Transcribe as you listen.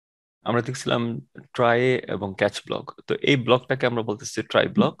আমরা দেখছিলাম ট্রাই এবং ক্যাচ ব্লক। তো এই ব্লকটাকে আমরা বলতেছি ট্রাই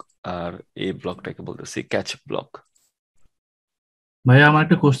ব্লক, আর এই ব্লকটাকে বলতেছি ক্যাচ ব্লক। ভাইয়া আমার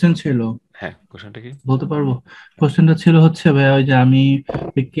একটা কোশ্চেন ছিল, হ্যাঁ, কোশ্চেনটা কি? বলতে পারবো? কোশ্চেনটা ছিল হচ্ছে ভাইয়া, ওই যে আমি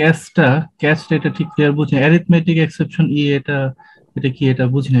ওই ক্যাচটা এটা ঠিক ক্লিয়ার বুঝি, অ্যারিথমেটিক এক্সেপশন এটা এটা কি, এটা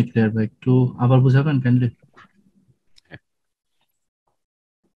বুঝি না ক্লিয়ার ভাই, একটু আবার বুঝাবেন কাইন্ডলি?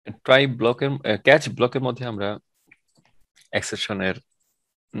 ট্রাই ব্লকের ক্যাচ ব্লকের মধ্যে আমরা এক্সেপশনের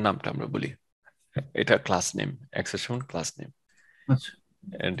নামটা আমরা বলি, এটা class name, exception class name. আচ্ছা।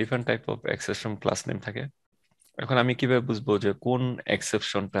 Different type of exception class name থাকে। এখন আমি কিভাবে বুঝবো যে কোন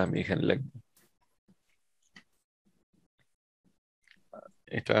এক্সেপশনটা আমি এখানে লিখবো?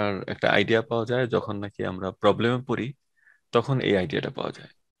 এটার একটা আইডিয়া পাওয়া যায় যখন নাকি আমরা প্রবলেমে পড়ি, তখন এই আইডিয়াটা পাওয়া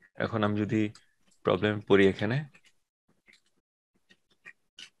যায়। এখন আমি যদি প্রবলেমে পড়ি এখানে,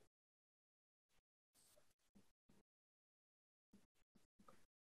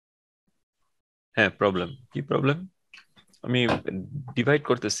 হ্যাঁ প্রবলেম কি, প্রবলেম আমি ডিভাইড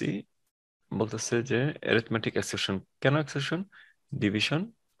করতেছি, বলতেছে যে অ্যারিথমেটিক এক্সেপশন, কেন এক্সেপশন? Division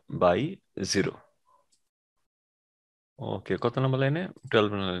by zero. ওকে, কত নম্বর লাইনে? 12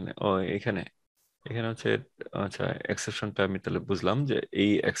 নম্বর লাইনে। ও এখানে, এখানে হচ্ছে, আচ্ছা এক্সেপশনটা আমি তাহলে বুঝলাম যে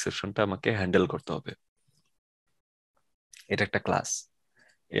এই এক্সেপশনটা আমাকে হ্যান্ডেল করতে হবে। এটা একটা ক্লাস,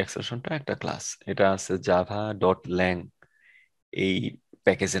 এই এক্সেপশনটা একটা ক্লাস, এটা আছে জাভা ডট ল্যাং এই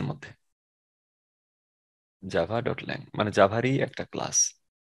প্যাকেজের মধ্যে। জাভা ডট ল্যাং মানে জাভারই একটা ক্লাস,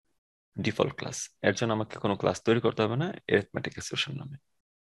 ডিফল্ট ক্লাস। এর জন্য আমাকে কোনো ক্লাস তৈরি করতে হবে না এরিথমেটিক এক্সেপশন নামে।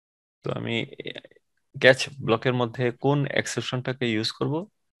 তো আমি ক্যাচ ব্লকের মধ্যে কোন এক্সেপশনটাকে ইউজ করব,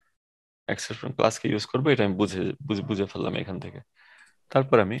 এক্সেপশন ক্লাসকে ইউজ করব, এটা আমি বুঝে বুঝে বুঝে ফেললাম এখান থেকে।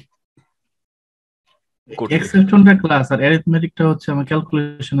 তারপর আমি কোড লিখি। এক্সেপশনটা ক্লাস আর অ্যারিথমেটিকটা হচ্ছে আমার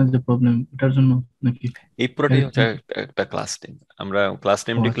ক্যালকুলেশনের যে প্রবলেম এটার জন্য নাকি? এই পুরোটাই হচ্ছে অ্যারিথমেটিক। একটা ক্লাস নেম। আমরা ক্লাস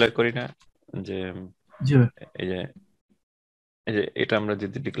নেম ও আচ্ছা। ডিক্লেয়ার করি না, যে জি ভাই। এই যে, এই যে এটা আমরা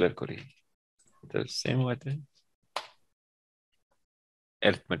যদি ডিক্লেয়ার করি, সেম ওয়েতে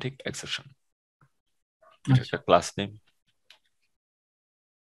অ্যারিথমেটিক এক্সেপশন, এটা আচ্ছা। একটা ক্লাস নেম।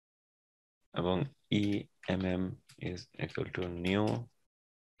 এবং E M M is equal to new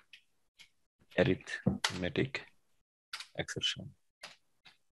arithmetic exception.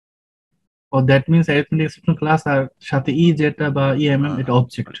 O that means arithmetic exception class, আর সাথে যেটা বা ইএমএম এটা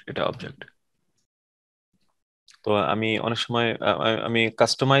অবজেক্ট। এটা অবজেক্ট। তো আমি অনেক সময় আমি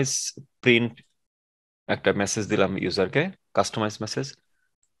কাস্টমাইজ প্রিন্ট একটা মেসেজ দিলাম ইউজারকে, কাস্টমাইজ মেসেজ,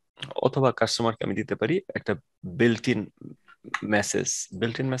 অথবা কাস্টমারকে আমি দিতে পারি একটা built in message.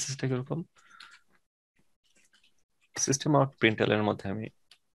 Built in মেসেজটা কিরকম? সিস্টেম আউট প্রিন্টএল মধ্যে আমি,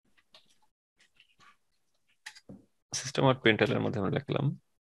 সিস্টেম আউট প্রিন্টএল মধ্যে আমি লিখলাম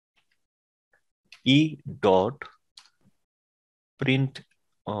ই ডট প্রিন্ট,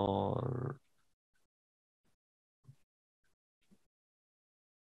 or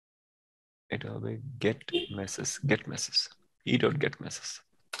এটা হবে gate message, gate message, E dot gate message.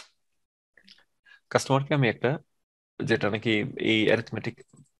 কাস্টমারকে আমি একটা, যেটা নাকি এই অ্যারিথমেটিক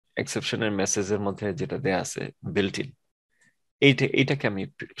এক্সেপশনের মেসেজের মধ্যে যেটা দেয়া আছে বিল্ট ইন, এইটাকে আমি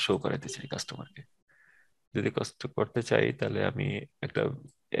শো করাতে চাই কাস্টমারকে। যদি কষ্ট করতে চাই তাহলে আমি একটা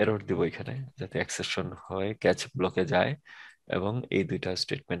এরর দিব এখানে, যাতে এক্সেপশন হয়, ক্যাচ ব্লকে যায় এবং এই দুইটা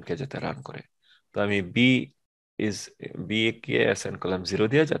স্টেটমেন্টকে যাতে রান করে। তো আমি ইজ বি কে অ্যাসাইন করলাম 0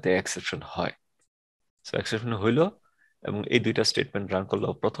 দিয়ে, যাতে এক্সেপশন হয়। সো এক্সেপশন হইলো এবং এই দুইটা স্টেটমেন্ট রান করলো।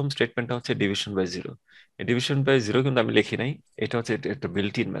 প্রথম স্টেটমেন্টটা হচ্ছে ডিভিশন বাই জিরো। এই ডিভিশন বাই জিরো কিন্তু আমি লিখি নাই, এটা হচ্ছে একটা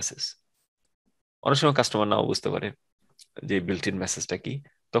বিল্ট ইন মেসেজ। অনেক সময় কাস্টমার নাও বুঝতে পারে যে বিল্ট ইন মেসেজটা কি,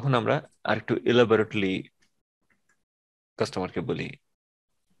 তখন আমরা আরেকটু এলাবোরেটলি কাস্টমারকে বলি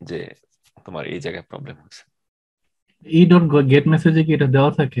যে তোমার এই জায়গায় প্রবলেম হচ্ছে। ই ডট গেট মেসেজে কি এটা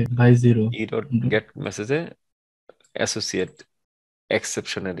দেওয়া থাকে by zero? E dot gate মেসেজে অ্যাসোসিয়েট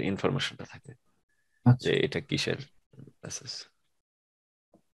এক্সেপশনের ইনফরমেশনটা থাকে, যে আচ্ছা। এটা কিসের মেসেজ।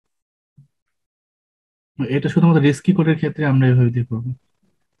 এটা শুধুমাত্র রিস্কি কোডের ক্ষেত্রে আমরা এভাবে দিয়ে করবো?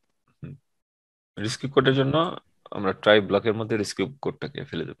 রিস্কি কোডের জন্য আমরা ট্রাই ব্লকের মধ্যে রিস্কি কোডটাকে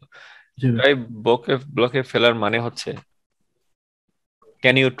ফেলে দেবো। জি ভাই। ট্রাই ব্লকে ব্লকে ফেলার মানে হচ্ছে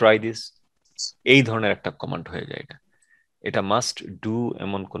ক্যান ইউ ট্রাই দিস, এই ধরনের একটা কমান্ড হয়ে যায় এটা। এটা মাস্ট ডু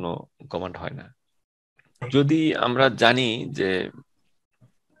এমন কোনো কমান্ড হয় না। যদি আমরা জানি যে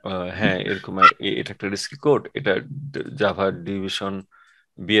হ্যাঁ এরকম এটা একটা রিস্কি কোড, এটা জাভা ডিভিশন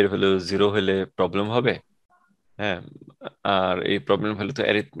বি এর ভ্যালু 0 হলে প্রবলেম হবে, হ্যাঁ, আর এই প্রবলেম হলে তো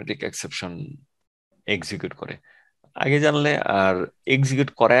অ্যারিথমেটিক এক্সেপশন এক্সিকিউট করে, আগে জানলে আর এক্সিকিউট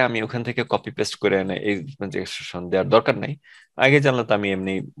করায় আমি ওখান থেকে কপি পেস্ট করে এনে এক্সেপশন দেওয়ার দরকার নাই। আগে জানলে তো আমি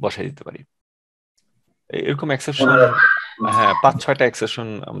এমনি বসাই দিতে পারি। এরকম এক্সেপশন হ্যাঁ 5-6টা এক্সেপশন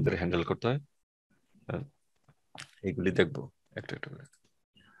আমাদের হ্যান্ডেল করতে হয়। আহ, এগুলি দেখবো একটা একটা করে।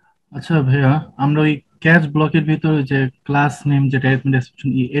 আচ্ছা ভাইয়া, আমরা ওই ক্যাচ ব্লকের ভিতরে যে ক্লাস নেম যেটা অ্যাডমিনিস্ট্রেশন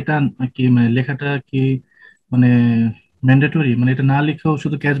এটা কি মানে লেখাটা কি মানে ম্যান্ডেটরি, মানে এটা না লিখেও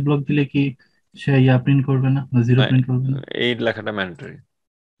শুধু ক্যাচ ব্লক দিলে কি সে প্রিন্ট করবে না বা জিরো না, প্রিন্ট করবে না? এই লেখাটা ম্যান্ডেটরি।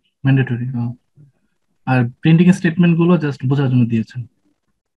 ম্যান্ডেটরি। আর প্রিন্টিং স্টেটমেন্ট গুলো জাস্ট বোঝার জন্য দিয়েছেন।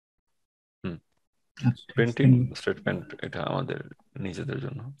 হুম। আচ্ছা ঠিক আছে, প্রিন্টিং thank you. স্টেটমেন্ট এটা আমাদের নিজেদের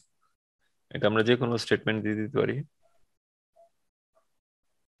জন্য, এটা আমরা যে কোনো স্টেটমেন্ট দিয়ে দিতে পারি।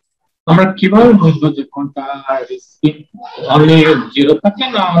 আমরা কিভাবে বুঝবো যে কোনটা রিস্কি? অনলি জিরো থাকে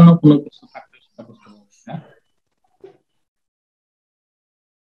না অন্য কোনো কিছু থাকলে সেটা বুঝতে পারবো না?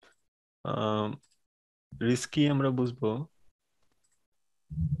 রিস্কি আমরা বুঝবো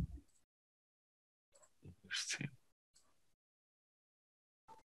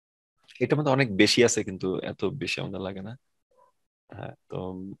এটার মধ্যে অনেক বেশি আছে, কিন্তু এত বেশি আমাদের লাগে না। হ্যাঁ, তো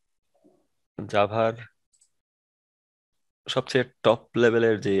জাভার সবচেয়ে টপ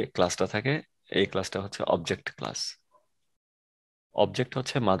লেভেলের যে ক্লাসটা থাকে, এই ক্লাসটা হচ্ছে অবজেক্ট ক্লাস। অবজেক্ট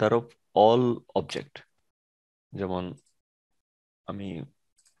হচ্ছে মাদার অফ অল অবজেক্ট। যেমন আমি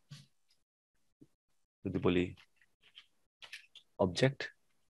যদি বলি object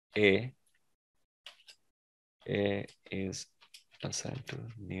a is assigned to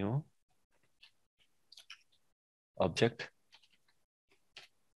new object,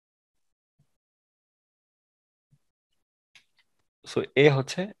 so এ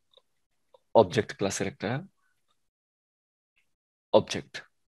হচ্ছে অবজেক্ট ক্লাসের একটা অবজেক্ট।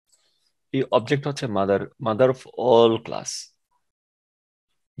 এই অবজেক্ট হচ্ছে মাদার অফ অল ক্লাস।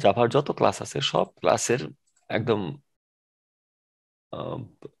 জাভার যত ক্লাস আছে সব ক্লাসের একদম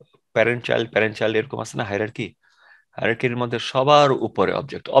প্যারেন্ট চাইল্ড এরকম আছে না, হায়ারার্কি। হায়ারার্কির মধ্যে সবার উপরে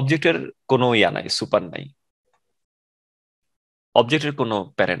অবজেক্ট। অবজেক্টের কোনো ইয়া নাই, সুপার নাই। অবজেক্টের কোনো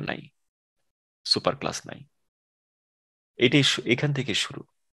প্যারেন্ট নাই, সুপার ক্লাস নাই। এটাই এখান থেকে শুরু।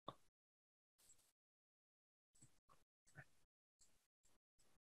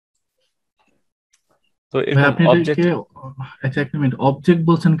 তো ভাই এরকম আপনি অবজেক্ট, এটাকে আচ্ছা একটা মিনিট, অবজেক্ট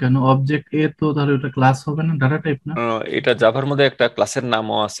বলছেন কেন? অবজেক্ট এ তো তাহলে ওটা ক্লাস হবে না, ডাটা টাইপ না? এটা জাভার মধ্যে একটা ক্লাসের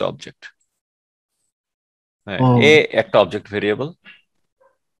নামও আছে অবজেক্ট। হ্যাঁ, এ ও একটা অবজেক্ট ভেরিয়েবল,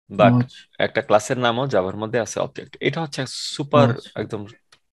 ও বাট আচ্ছা একটা ক্লাসের নামও জাভার মধ্যে আছে অবজেক্ট। এটা হচ্ছে ও সুপার, আচ্ছা। একদম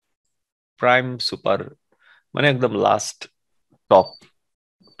প্রাইম সুপার, মানে একদম last top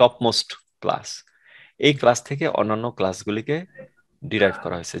top most class. এই ক্লাস থেকে অন্যান্য ক্লাসগুলিকে ডিরাইভ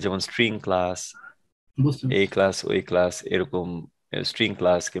করা হয়েছে, যেমন স্ট্রিং ক্লাস, বুঝতে এই পারছি। ক্লাস ওই ক্লাস এরকম স্ট্রিং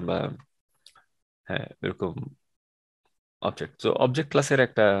ক্লাস, কিংবা হ্যাঁ এরকম অবজেক্ট। তো অবজেক্ট ক্লাসের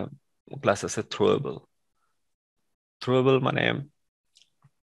একটা ক্লাস আছে থ্রোয়েবল। থ্রোয়েবল মানে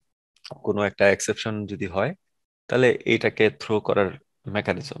কোনো একটা এক্সেপশন যদি হয়, তাহলে এইটাকে থ্রো করার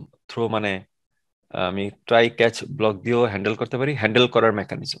মেকানিজম। থ্রো মানে আমি ট্রাই ক্যাচ ব্লক দিয়েও হ্যান্ডেল করতে পারি, হ্যান্ডেল করার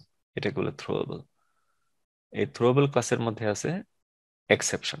মেকানিজম, এটাকে বলে থ্রোয়েবল। এই থ্রোয়েবল ক্লাসের মধ্যে আছে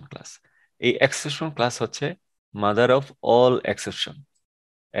এক্সেপশন ক্লাস। এই এক্সেপশন ক্লাস হচ্ছে মাদার অফ অল এক্সেপশন।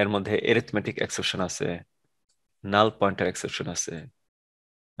 এর মধ্যে এরিথমেটিক এক্সেপশন আছে, নাল পয়েন্টার এক্সেপশন আছে।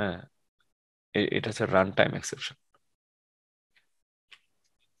 হ্যাঁ, এটা হচ্ছে রান টাইম এক্সেপশন।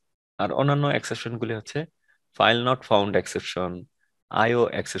 আর অন্যান্য এক্সেপশন গুলি হচ্ছে file not found exception, IO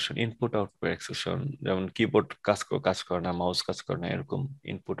exception, input output exception, যেমন কিবোর্ড কাজ করে না, মাউস কাজ করে না, এরকম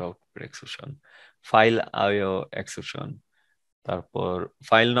ইনপুট আউটপুট এক্সেপশন। ফাইল আইও এক্সেপশন, তারপর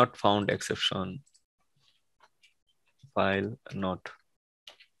file not found exception, file not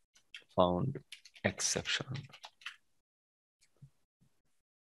found exception.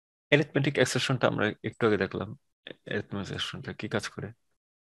 Arithmetic এক্সেপশনটা আমরা একটু আগে দেখলাম। অ্যারিথমেটিক এক্সেপশনটা কি কাজ করে?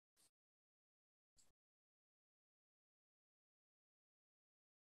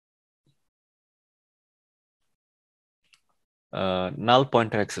 নাল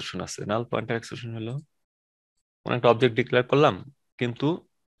পয়েন্টার এক্সেপশন আছে। নাল পয়েন্টার এক্সেপশন হলো কোনো একটা অবজেক্ট ডিক্লেয়ার করলাম, কিন্তু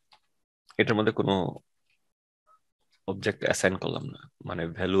এটার মধ্যে কোনো অবজেক্ট অ্যাসাইন করলাম না, মানে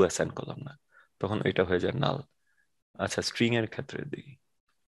ভ্যালু অ্যাসাইন করলাম না, তখন এটা হয়ে যায় নাল। আচ্ছা, স্ট্রিং এর ক্ষেত্রে দেখি।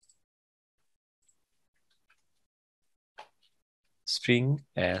 স্ট্রিং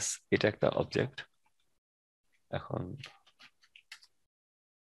এস, এটা একটা অবজেক্ট। এখন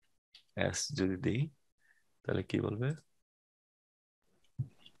এস যদি দিই, তাহলে কি বলবে?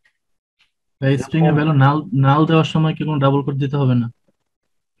 এই স্ট্রিং এর ভ্যালু নাল নাল দেওয়ার সময় কি কোনো ডাবল কোট দিতে হবে না?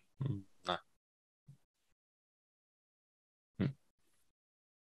 না। হুম,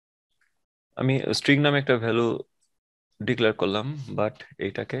 আমি স্ট্রিং নামে একটা ভ্যালু ডিক্লেয়ার করলাম, বাট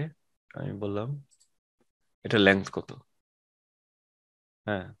এইটাকে আমি বললাম এটা লেন্থ কত।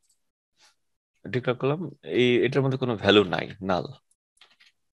 হ্যাঁ, ডিক্লেয়ার করলাম এটার মধ্যে কোনো ভ্যালু নাই, নাল।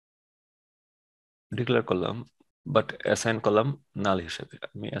 ডিক্লেয়ার করলাম বাট অ্যাসাইন করলাম নাল হিসেবে।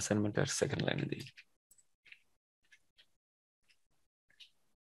 আমি অ্যাসাইনমেন্টের সেকেন্ড লাইনে দিই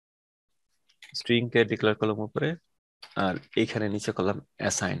স্ট্রিং কে ডিক্লেয়ার করলাম উপরে, আর এইখানে নিচে করলাম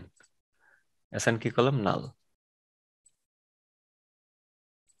অ্যাসাইন। অ্যাসাইন কি করলাম? নাল।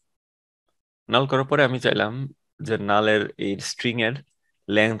 নাল করার পরে আমি চাইলাম যে নালের এই স্ট্রিং এর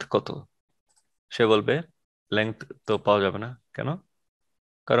লেন্থ কত। সে বলবে লেন্থ তো পাওয়া যাবে না। কেন?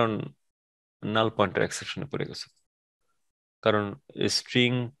 কারণ নাল পয়েন্টার এক্সেপশনে পড়ে গেছে। কারণ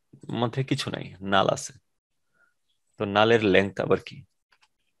স্ট্রিং মধ্যে কিছু নাই, নাল আছে। তো নালের লেন্থ আবার কি?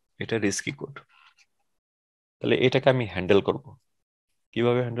 এটা রিস্কি কোড। তাহলে এটাকে আমি হ্যান্ডেল করব।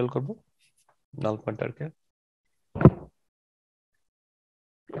 কিভাবে হ্যান্ডেল করব নাল পয়েন্টারকে?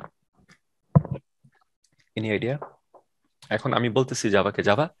 Any idea? এখন আমি বলতেছি জাভাকে,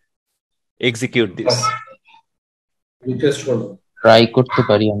 জাভা এক্সিকিউট দিস। রিকোয়েস্ট করব, ট্রাই করতে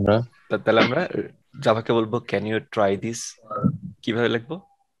পারি আমরা। তাহলে আমরা জাভাকে বলবো ক্যান ইউ ট্রাই দিস। কিভাবে লিখবো?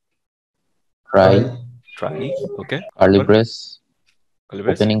 ট্রাই ট্রাই, ওকে, curly brace, curly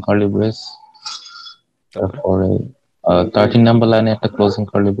brace, opening curly brace, তারপরে তারপরে 13 নাম্বার লাইনে একটা ক্লোজিং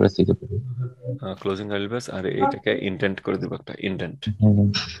কার্লি ব্রেস দিতে পারি। ক্লোজিং কার্লি ব্রেস, আর এটাকে ইন্ডেন্ট করে দেবো, একটা ইন্ডেন্ট,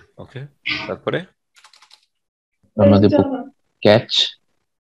 ওকে। তারপরে আমরা দেব ক্যাচ,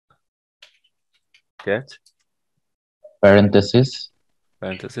 ক্যাচ, প্যারেন্থেসিস,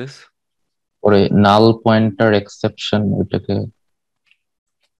 প্যারেন্থেসিস, পরে নাল পয়েন্টার এক্সেপশন, ওইটাকে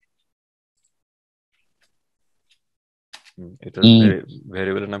এটার ই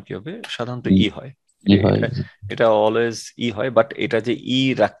ভেরিয়েবলের নাম কি হবে? সাধারণত ই ই হয়। ই হয়। এটা অলওয়েজ ই হয়, বাট এটা যে ই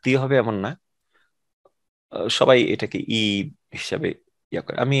রাখতেই হবে এমন না। সবাই এটাকে ই হিসাবে ইয়া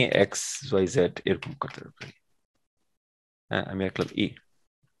করে। আমি এক্স ওয়াই জেড এরকম করতে পারি। হ্যাঁ, আমি লিখলাম ই,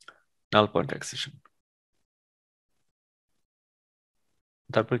 নাল পয়েন্টার এক্সেপশন।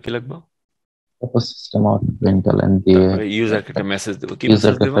 তারপর কি লিখবো? তারপর সিস্টেম আউট প্রিন্টএলএন দিয়ে তারপরে ইউজারকে একটা মেসেজ দেবো। কি মেসেজ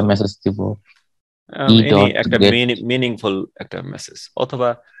ইউজারকে দেবো? একটা মেসেজ দিব, এনি ডট একটা গেট মিনিংফুল একটা মেসেজ, অথবা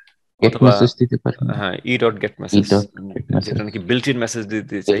গেট মেসেজ দিতে পারি। হ্যাঁ, ই ডট গেট ই মেসেজ, ডট গেট মেসেজ, যেটা নাকি বিল্ট ইন মেসেজ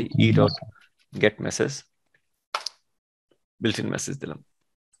দিতে চাই। E dot gate message, built in message দিলাম।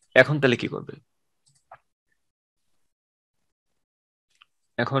 এখন তাহলে কি করবে?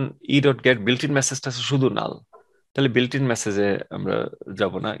 এখন E dot gate built in মেসেজটা শুধু নাল। তাহলে বিল্ট ইন মেসেজে আমরা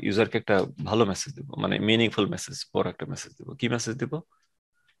যাব না, ইউজারকে একটা ভালো মেসেজ দিব, মানে মিনিংফুল মেসেজ, বড় একটা মেসেজ দিব। কি মেসেজ দিব?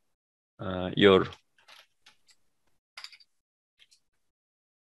 your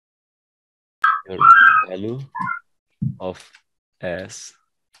value of s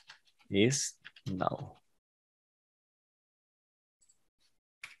is now.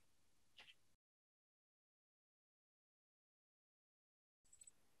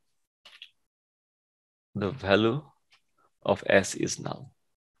 The value of s is now.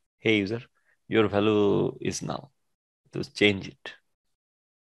 Hey user, your value is now. To change it,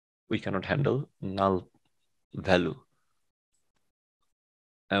 we cannot handle null value.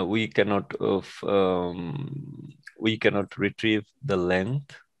 We cannot retrieve the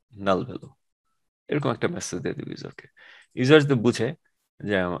length null value. এরকম একটা message দিয়ে দিবে ইউজারকে। User যদি বুঝে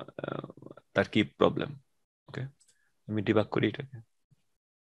যে তার কি problem. ওকে, আমি ডিবাগ করি এটাকে।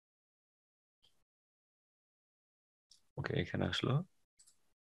 ওকে, এখানে আসলো।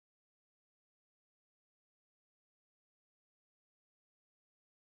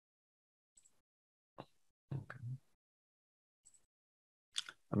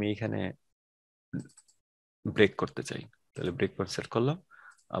 আমি এখানে ব্রেক করতে চাই, তাহলে ব্রেক পয়েন্ট সেট করলাম,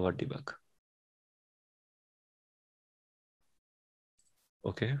 আবার ডিবাগ।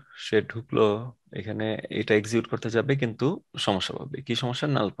 ওকে, সে ঢুকলো এখানে, এটা এক্সিকিউট করতে যাবে কিন্তু সমস্যা পাবে। কি সমস্যা?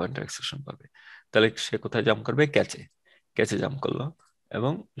 নাল পয়েন্টার এক্সেপশন পাবে। তাহলে সে কোথায় জাম্প করবে? ক্যাচে। ক্যাচে জাম্প করলো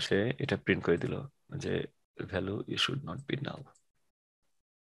এবং সে এটা প্রিন্ট করে দিল যে value you should not be নাল।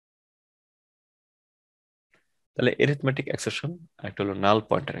 তাহলে এরিথমেটিক এক্সেপশন, একটা হলো নাল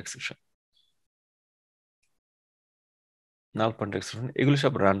পয়েন্টার এক্সেপশন। নাল পয়েন্টার এক্সেপশন এগুলো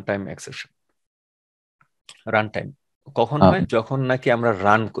সব run time exception. Run time কখন হয়? যখন নাকি আমরা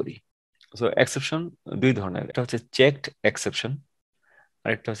রান করি। সো এক্সেপশন দুই ধরনের, একটা হচ্ছে চেকড এক্সেপশন আর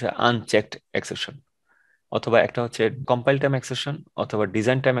একটা হচ্ছে আনচেকড এক্সেপশন। অথবা একটা হচ্ছে কম্পাইল টাইম এক্সেপশন অথবা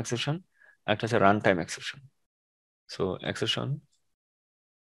ডিজাইন টাইম এক্সেপশন, একটা হচ্ছে run time exception. So exception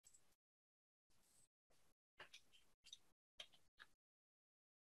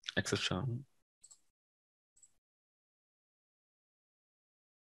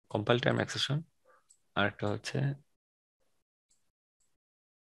compile time exception, আর একটা হচ্ছে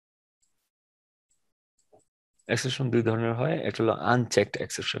এক্সেপশন দুই ধরনের হয়, একটা হলো unchecked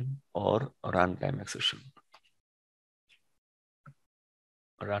exception or run time exception.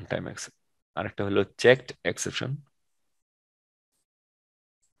 Run time exception আরেকটা হলো checked exception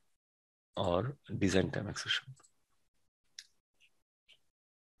or design time exception.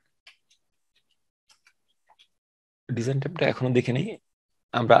 Design টাইমটা এখনো দেখি নাই,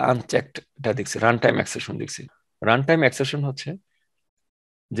 আমরা আনচেকডটা দেখছি, রান টাইম এক্সেপশন দেখছি। রান টাইম এক্সেপশন হচ্ছে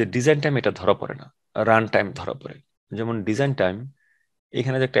যে ডিজাইন টাইম এটা ধরা পড়ে না, রান টাইম ধরা পড়ে। যেমন ডিজাইন টাইম,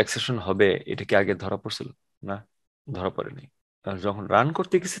 এখানে যে একটা এক্সেপশন হবে এটা কি আগে ধরা পড়ছিল? না, ধরা পড়েনি। আর যখন রান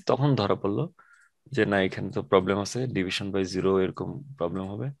করতে গেছি তখন ধরা পড়লো যে না এখানে তো প্রবলেম আছে, ডিভিশন বাই জিরো এরকম প্রবলেম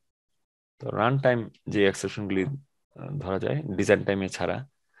হবে। তো রান টাইম যে এক্সেপশন গুলি ধরা যায় ডিজাইন টাইমে ছাড়া।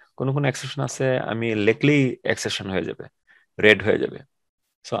 কোন কোন এক্সেপশন আছে আমি লেখলেই এক্সেপশন হয়ে যাবে, রেড হয়ে যাবে।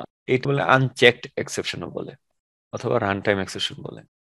 সো এটা বলে আনচেকড এক্সেপশনও বলে, অথবা রান টাইম এক্সেপশন বলে।